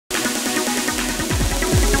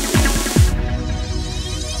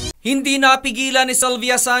Hindi napigilan ni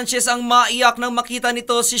Sylvia Sanchez ang maiyak nang makita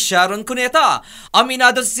nito si Sharon Cuneta.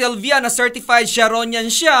 Aminado si Sylvia na certified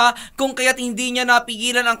Sharonian siya kung kaya't hindi niya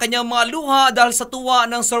napigilan ang kanyang mga luha dahil sa tuwa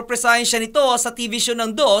ng sorpresahin siya nito sa TV show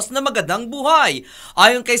ng DOS na Magandang Buhay.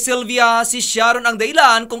 Ayon kay Sylvia, si Sharon ang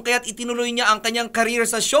dahilan kung kaya't itinuloy niya ang kanyang career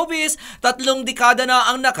sa showbiz 3 dekada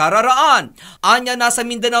na ang nakararaan. Anya, nasa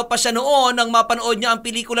Mindanao pa siya noon nang mapanood niya ang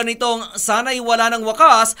pelikula nitong Sana'y Wala ng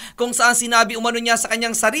Wakas kung saan sinabi umano niya sa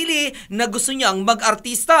kanyang sarili na gusto niyang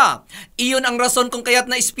mag-artista. Iyon ang rason kung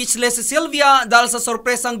kaya't na speechless si Sylvia dahil sa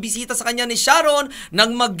sorpresang bisita sa kanya ni Sharon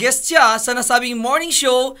nang mag-guest siya sa nasabing morning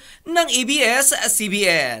show ng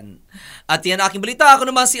ABS-CBN. At yan aking balita. Ako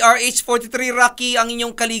naman si RH43 Rocky, ang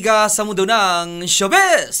inyong kaliga sa mundo ng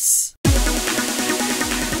showbiz.